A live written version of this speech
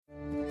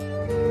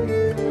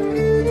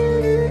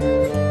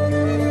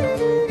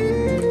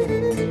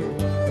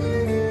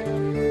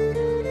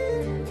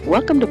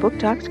Welcome to Book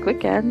Talks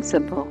Quick and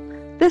Simple.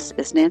 This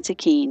is Nancy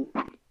Keene.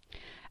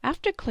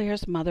 After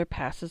Claire's mother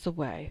passes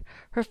away,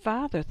 her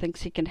father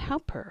thinks he can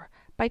help her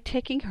by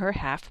taking her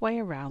halfway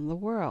around the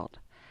world.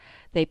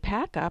 They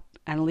pack up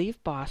and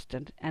leave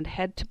Boston and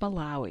head to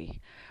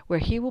Malawi, where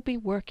he will be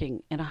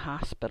working in a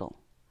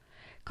hospital.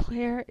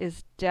 Claire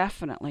is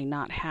definitely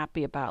not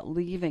happy about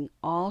leaving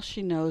all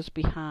she knows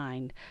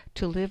behind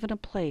to live in a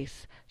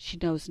place she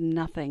knows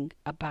nothing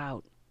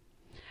about.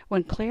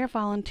 When Claire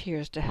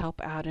volunteers to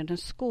help out in a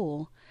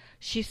school,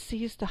 she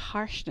sees the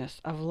harshness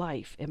of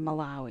life in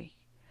Malawi.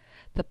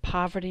 The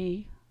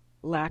poverty,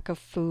 lack of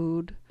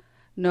food,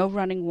 no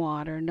running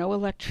water, no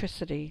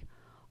electricity,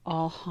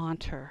 all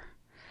haunt her.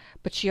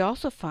 But she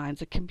also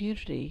finds a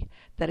community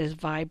that is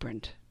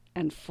vibrant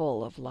and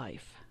full of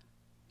life.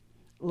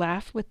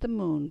 Laugh with the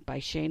Moon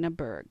by Shana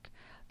Burg,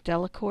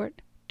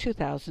 Delacorte,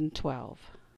 2012.